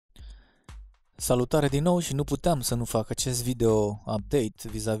Salutare din nou și nu puteam să nu fac acest video update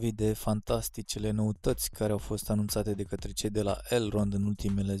vis-a-vis de fantasticele noutăți care au fost anunțate de către cei de la Elrond în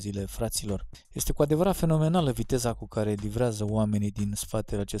ultimele zile, fraților. Este cu adevărat fenomenală viteza cu care livrează oamenii din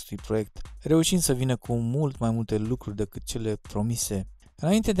spatele acestui proiect, reușind să vină cu mult mai multe lucruri decât cele promise.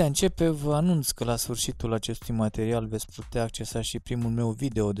 Înainte de a începe, vă anunț că la sfârșitul acestui material veți putea accesa și primul meu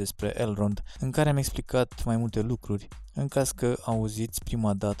video despre Elrond, în care am explicat mai multe lucruri, în caz că auziți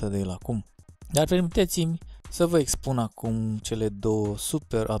prima dată de el acum. Dar permiteți-mi să vă expun acum cele două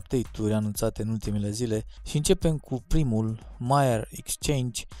super update-uri anunțate în ultimele zile și începem cu primul, Maiar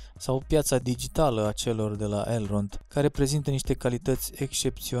Exchange sau piața digitală a celor de la Elrond, care prezintă niște calități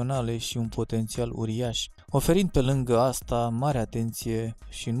excepționale și un potențial uriaș, oferind pe lângă asta mare atenție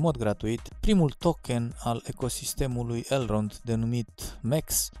și în mod gratuit primul token al ecosistemului Elrond denumit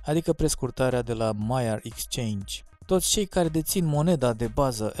MAX, adică prescurtarea de la Maiar Exchange. Toți cei care dețin moneda de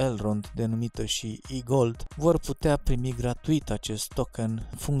bază Elrond, denumită și e-gold, vor putea primi gratuit acest token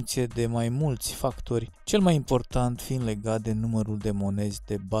în funcție de mai mulți factori, cel mai important fiind legat de numărul de monezi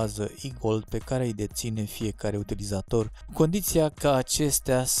de bază e-gold pe care îi deține fiecare utilizator, cu condiția ca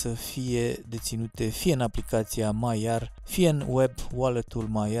acestea să fie deținute fie în aplicația Maiar, fie în web wallet-ul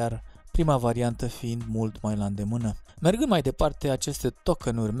Maiar, prima variantă fiind mult mai la îndemână. Mergând mai departe, aceste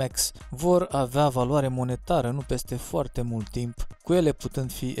tokenuri MAX vor avea valoare monetară nu peste foarte mult timp, cu ele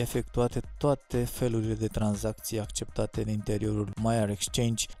putând fi efectuate toate felurile de tranzacții acceptate în interiorul Maiar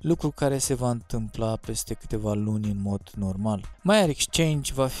Exchange, lucru care se va întâmpla peste câteva luni în mod normal. Maiar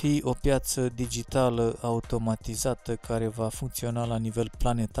Exchange va fi o piață digitală automatizată care va funcționa la nivel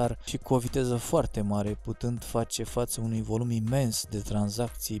planetar și cu o viteză foarte mare, putând face față unui volum imens de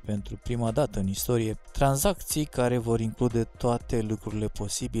tranzacții pentru prima dată în istorie, tranzacții care vor include toate lucrurile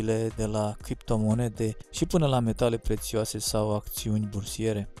posibile, de la criptomonede și până la metale prețioase sau acțiuni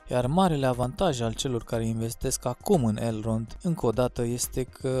bursiere. Iar marele avantaj al celor care investesc acum în Elrond, încă o dată, este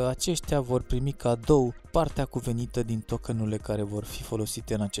că aceștia vor primi cadou partea cuvenită din tokenurile care vor fi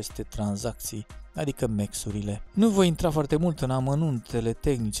folosite în aceste tranzacții, adică MAX-urile. Nu voi intra foarte mult în amănuntele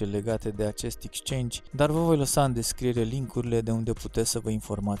tehnice legate de acest exchange, dar vă voi lăsa în descriere link-urile de unde puteți să vă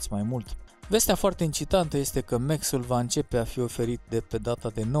informați mai mult. Vestea foarte incitantă este că MAX-ul va începe a fi oferit de pe data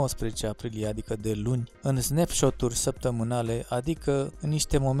de 19 aprilie, adică de luni, în snapshot-uri săptămânale, adică în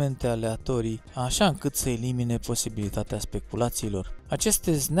niște momente aleatorii, așa încât să elimine posibilitatea speculațiilor.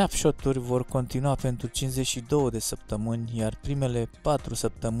 Aceste snapshot-uri vor continua pentru 52 de săptămâni, iar primele 4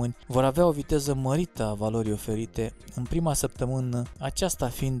 săptămâni vor avea o viteză mărită a valorii oferite, în prima săptămână aceasta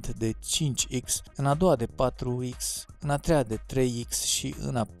fiind de 5x, în a doua de 4x, în a treia de 3x și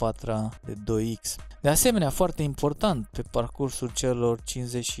în a patra de 2x. De asemenea, foarte important, pe parcursul celor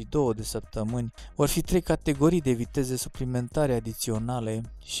 52 de săptămâni vor fi 3 categorii de viteze suplimentare adiționale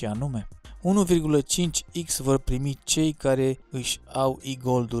și anume 1,5x vor primi cei care își au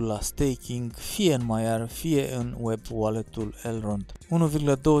e-gold-ul la staking, fie în Maiar, fie în web wallet-ul Elrond.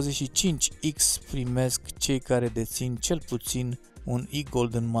 1,25x primesc cei care dețin cel puțin un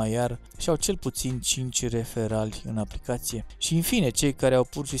e-gold în Maiar și au cel puțin 5 referali în aplicație. Și în fine, cei care au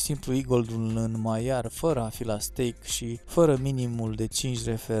pur și simplu e-gold-ul în Maiar fără a fi la stake și fără minimul de 5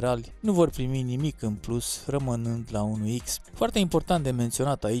 referali nu vor primi nimic în plus, rămânând la 1x. Foarte important de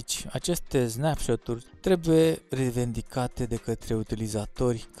menționat aici, aceste snapshot-uri trebuie revendicate de către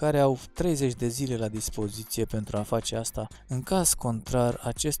utilizatori care au 30 de zile la dispoziție pentru a face asta. În caz contrar,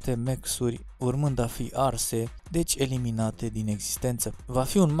 aceste MAX-uri, urmând a fi arse, deci eliminate din existență. Va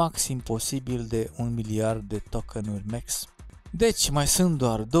fi un maxim posibil de 1 miliard de tokenuri MAX. Deci mai sunt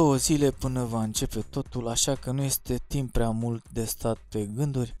doar 2 zile până va începe totul, așa că nu este timp prea mult de stat pe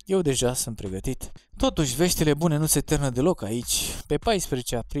gânduri. Eu deja sunt pregătit. Totuși, veștile bune nu se termină deloc aici. Pe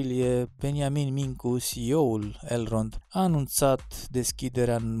 14 aprilie, Beniamin Mincu, CEO-ul Elrond, a anunțat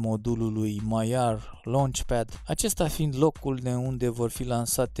deschiderea modulului Maiar Launchpad, acesta fiind locul de unde vor fi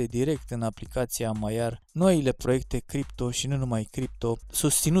lansate direct în aplicația Maiar noile proiecte cripto și nu numai cripto,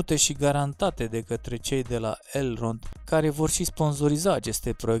 susținute și garantate de către cei de la Elrond, care vor și sponsoriza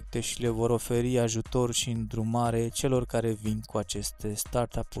aceste proiecte și le vor oferi ajutor și îndrumare celor care vin cu aceste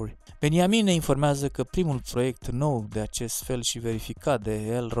startup-uri. Beniamin ne informează că primul proiect nou de acest fel și verificat de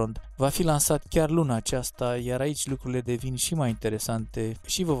Elrond va fi lansat chiar luna aceasta, iar aici lucrurile devin și mai interesante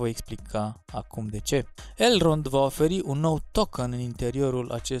și vă voi explica acum de ce. Elrond va oferi un nou token în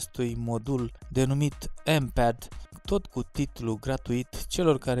interiorul acestui modul denumit MPad, tot cu titlul gratuit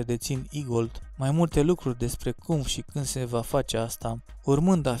celor care dețin e-gold mai multe lucruri despre cum și când se va face asta,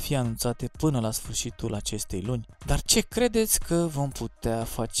 urmând a fi anunțate până la sfârșitul acestei luni. Dar ce credeți că vom putea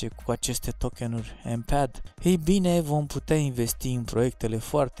face cu aceste tokenuri MPAD? Ei bine, vom putea investi în proiectele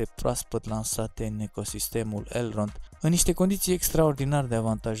foarte proaspăt lansate în ecosistemul Elrond, în niște condiții extraordinar de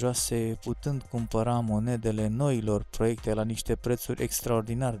avantajoase, putând cumpăra monedele noilor proiecte la niște prețuri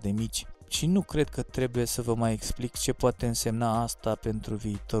extraordinar de mici. Și nu cred că trebuie să vă mai explic ce poate însemna asta pentru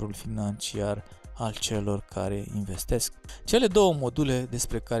viitorul financiar al celor care investesc. Cele două module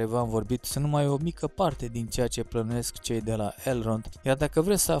despre care v-am vorbit sunt numai o mică parte din ceea ce plănuiesc cei de la Elrond, iar dacă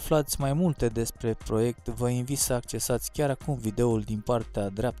vreți să aflați mai multe despre proiect, vă invit să accesați chiar acum videoul din partea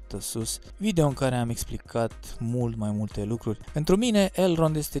dreaptă sus, video în care am explicat mult mai multe lucruri. Pentru mine,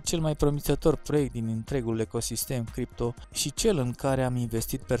 Elrond este cel mai promițător proiect din întregul ecosistem cripto și cel în care am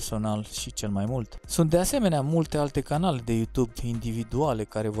investit personal și cel mai mult. Sunt de asemenea multe alte canale de YouTube individuale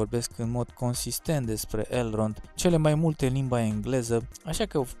care vorbesc în mod consistent despre Elrond, cele mai multe în limba engleză, așa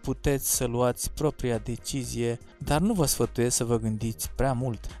că puteți să luați propria decizie, dar nu vă sfătuiesc să vă gândiți prea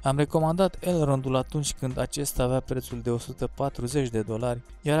mult. Am recomandat Elrondul atunci când acesta avea prețul de $140,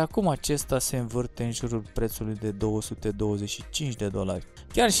 iar acum acesta se învârte în jurul prețului de $225.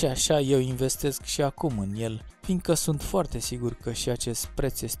 Chiar și așa eu investesc și acum în el, fiindcă sunt foarte sigur că și acest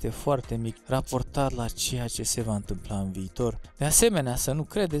preț este foarte mic raportat la ceea ce se va întâmpla în viitor. De asemenea, să nu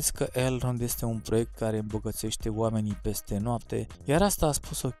credeți că Elrond este un proiect care îmbogățește oamenii peste noapte, iar asta a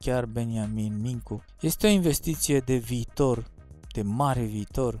spus-o chiar Beniamin Mincu. Este o investiție de viitor, de mare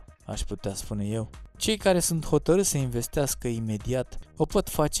viitor, aș putea spune eu. Cei care sunt hotărâți să investească imediat o pot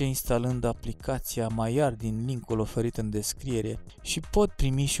face instalând aplicația Maiar din linkul oferit în descriere și pot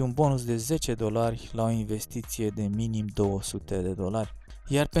primi și un bonus de $10 la o investiție de minim $200.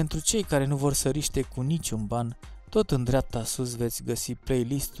 Iar pentru cei care nu vor să riște cu niciun ban, tot în dreapta sus veți găsi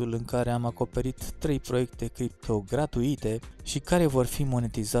playlistul în care am acoperit 3 proiecte cripto gratuite și care vor fi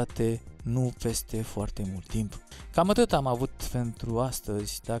monetizate nu peste foarte mult timp. Cam atât am avut pentru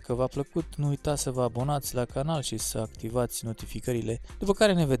astăzi. Dacă v-a plăcut, nu uitați să vă abonați la canal și să activați notificările, după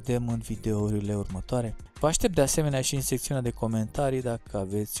care ne vedem în videourile următoare. Vă aștept de asemenea și în secțiunea de comentarii dacă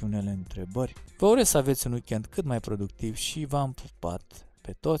aveți unele întrebări. Vă urez să aveți un weekend cât mai productiv și v-am pupat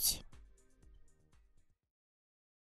pe toți!